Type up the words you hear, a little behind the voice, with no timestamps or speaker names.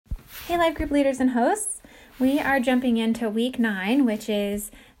Hey, Life Group leaders and hosts. We are jumping into week 9, which is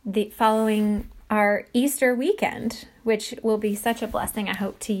the following our Easter weekend, which will be such a blessing, I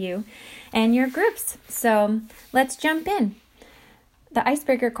hope, to you and your groups. So let's jump in. The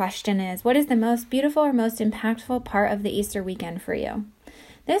icebreaker question is, what is the most beautiful or most impactful part of the Easter weekend for you?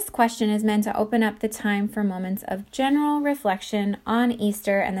 This question is meant to open up the time for moments of general reflection on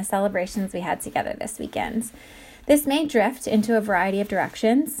Easter and the celebrations we had together this weekend. This may drift into a variety of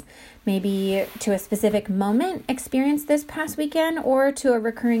directions, maybe to a specific moment experienced this past weekend or to a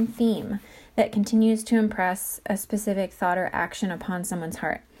recurring theme that continues to impress a specific thought or action upon someone's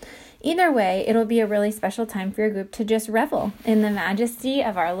heart. Either way, it'll be a really special time for your group to just revel in the majesty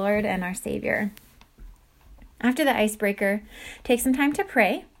of our Lord and our Savior. After the icebreaker, take some time to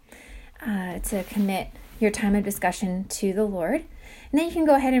pray, to commit your time of discussion to the Lord, and then you can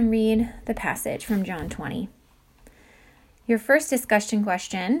go ahead and read the passage from John 20. Your first discussion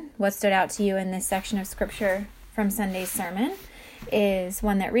question, what stood out to you in this section of scripture from Sunday's sermon, is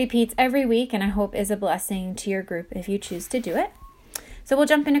one that repeats every week and I hope is a blessing to your group if you choose to do it. So we'll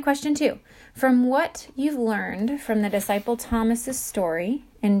jump into question 2. From what you've learned from the disciple Thomas's story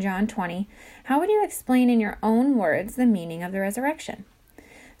in John 20, how would you explain in your own words the meaning of the resurrection?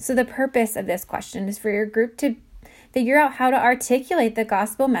 So the purpose of this question is for your group to figure out how to articulate the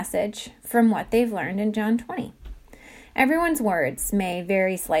gospel message from what they've learned in John 20. Everyone's words may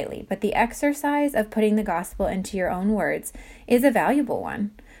vary slightly, but the exercise of putting the gospel into your own words is a valuable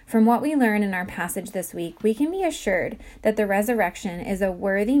one. From what we learn in our passage this week, we can be assured that the resurrection is a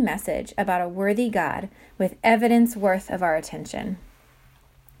worthy message about a worthy God with evidence worth of our attention.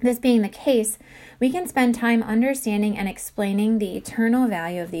 This being the case, we can spend time understanding and explaining the eternal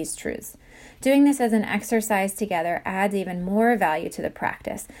value of these truths. Doing this as an exercise together adds even more value to the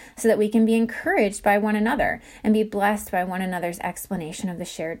practice so that we can be encouraged by one another and be blessed by one another's explanation of the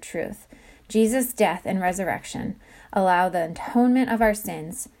shared truth. Jesus' death and resurrection allow the atonement of our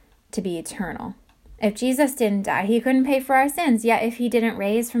sins to be eternal. If Jesus didn't die, he couldn't pay for our sins, yet if he didn't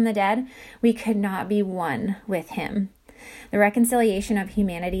raise from the dead, we could not be one with him. The reconciliation of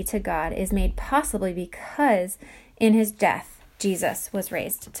humanity to God is made possible because in his death, Jesus was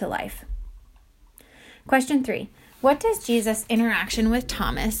raised to life. Question 3. What does Jesus' interaction with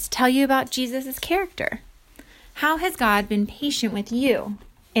Thomas tell you about Jesus' character? How has God been patient with you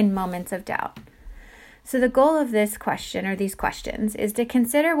in moments of doubt? So the goal of this question or these questions is to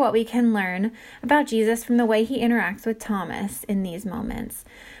consider what we can learn about Jesus from the way he interacts with Thomas in these moments.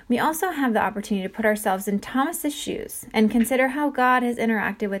 We also have the opportunity to put ourselves in Thomas's shoes and consider how God has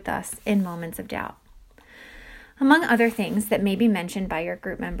interacted with us in moments of doubt. Among other things that may be mentioned by your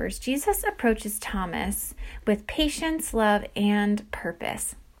group members, Jesus approaches Thomas with patience, love, and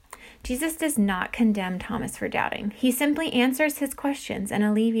purpose. Jesus does not condemn Thomas for doubting. He simply answers his questions and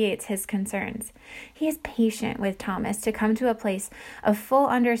alleviates his concerns. He is patient with Thomas to come to a place of full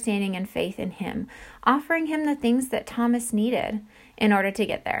understanding and faith in him, offering him the things that Thomas needed in order to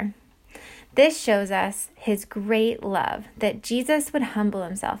get there. This shows us his great love, that Jesus would humble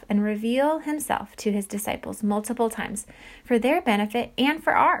himself and reveal himself to his disciples multiple times for their benefit and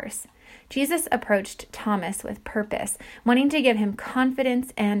for ours. Jesus approached Thomas with purpose, wanting to give him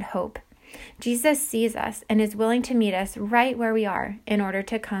confidence and hope. Jesus sees us and is willing to meet us right where we are in order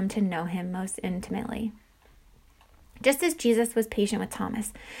to come to know him most intimately. Just as Jesus was patient with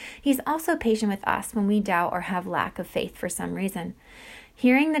Thomas, he's also patient with us when we doubt or have lack of faith for some reason.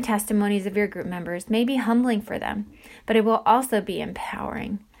 Hearing the testimonies of your group members may be humbling for them, but it will also be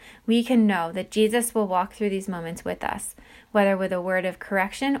empowering. We can know that Jesus will walk through these moments with us, whether with a word of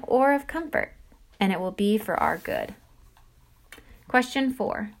correction or of comfort, and it will be for our good. Question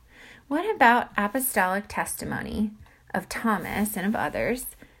 4. What about apostolic testimony of Thomas and of others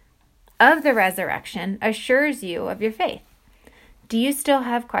of the resurrection assures you of your faith? Do you still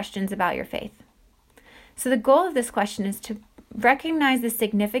have questions about your faith? So the goal of this question is to recognize the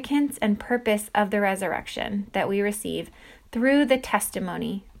significance and purpose of the resurrection that we receive through the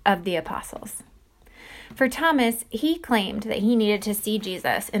testimony of the apostles. For Thomas, he claimed that he needed to see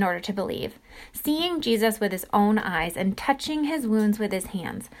Jesus in order to believe. Seeing Jesus with his own eyes and touching his wounds with his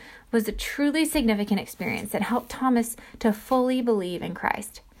hands was a truly significant experience that helped Thomas to fully believe in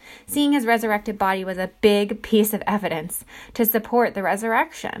Christ. Seeing his resurrected body was a big piece of evidence to support the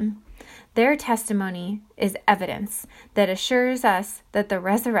resurrection. Their testimony is evidence that assures us that the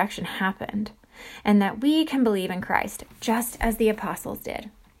resurrection happened and that we can believe in Christ just as the apostles did.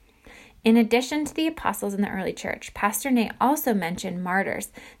 In addition to the apostles in the early church, Pastor Nate also mentioned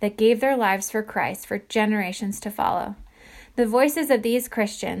martyrs that gave their lives for Christ for generations to follow. The voices of these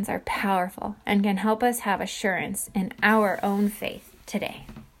Christians are powerful and can help us have assurance in our own faith today.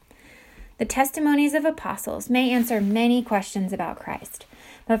 The testimonies of apostles may answer many questions about Christ,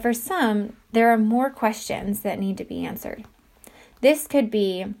 but for some, there are more questions that need to be answered. This could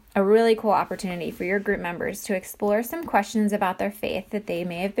be a really cool opportunity for your group members to explore some questions about their faith that they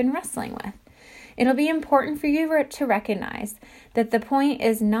may have been wrestling with. It'll be important for you to recognize that the point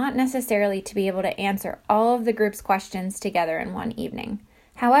is not necessarily to be able to answer all of the group's questions together in one evening.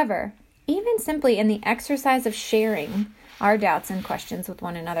 However, even simply in the exercise of sharing our doubts and questions with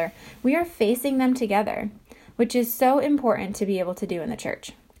one another, we are facing them together, which is so important to be able to do in the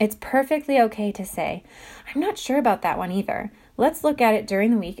church. It's perfectly okay to say, I'm not sure about that one either. Let's look at it during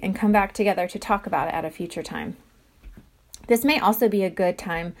the week and come back together to talk about it at a future time. This may also be a good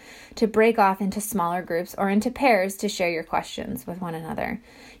time to break off into smaller groups or into pairs to share your questions with one another.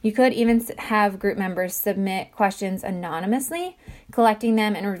 You could even have group members submit questions anonymously, collecting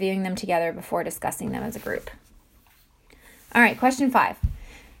them and reviewing them together before discussing them as a group. All right, question 5.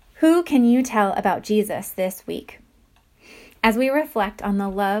 Who can you tell about Jesus this week? As we reflect on the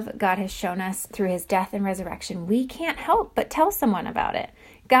love God has shown us through his death and resurrection, we can't help but tell someone about it.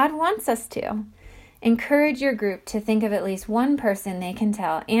 God wants us to. Encourage your group to think of at least one person they can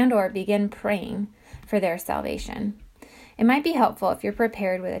tell and or begin praying for their salvation. It might be helpful if you're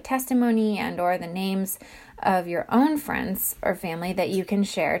prepared with a testimony and or the names of your own friends or family that you can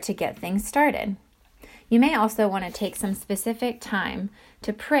share to get things started. You may also want to take some specific time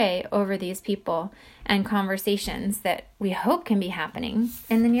to pray over these people and conversations that we hope can be happening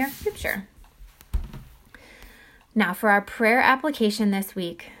in the near future. Now, for our prayer application this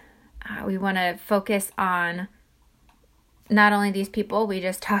week, we want to focus on not only these people we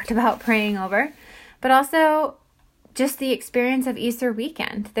just talked about praying over, but also just the experience of Easter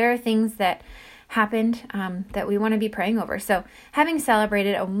weekend. There are things that happened that we want to be praying over. So having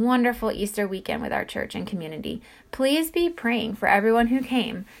celebrated a wonderful Easter weekend with our church and community, please be praying for everyone who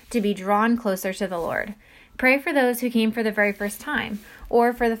came to be drawn closer to the Lord. Pray for those who came for the very first time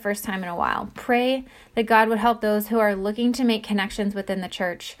or for the first time in a while. Pray that God would help those who are looking to make connections within the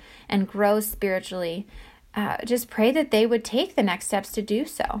church and grow spiritually. Just pray that they would take the next steps to do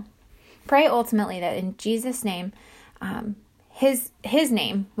so. Pray ultimately that in Jesus' name, his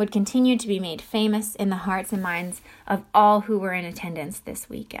name would continue to be made famous in the hearts and minds of all who were in attendance this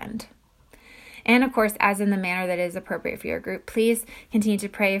weekend. And of course, as in the manner that is appropriate for your group, please continue to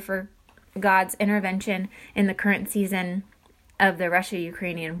pray for God's intervention in the current season of the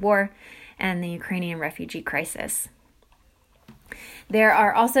Russia-Ukrainian war and the Ukrainian refugee crisis. There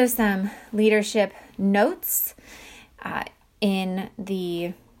are also some leadership notes in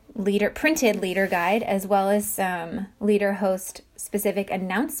the printed leader guide, as well as some leader host specific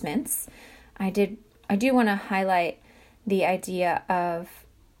announcements. I do want to highlight the idea of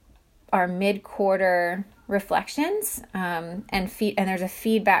our mid-quarter reflections, and there's a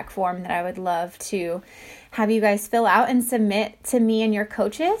feedback form that I would love to have you guys fill out and submit to me and your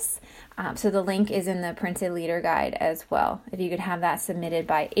coaches. So the link is in the printed leader guide as well. If you could have that submitted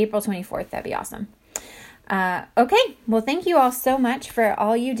by April 24th, that'd be awesome. Okay, well, thank you all so much for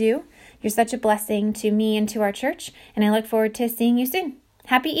all you do. You're such a blessing to me and to our church, and I look forward to seeing you soon.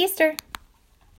 Happy Easter!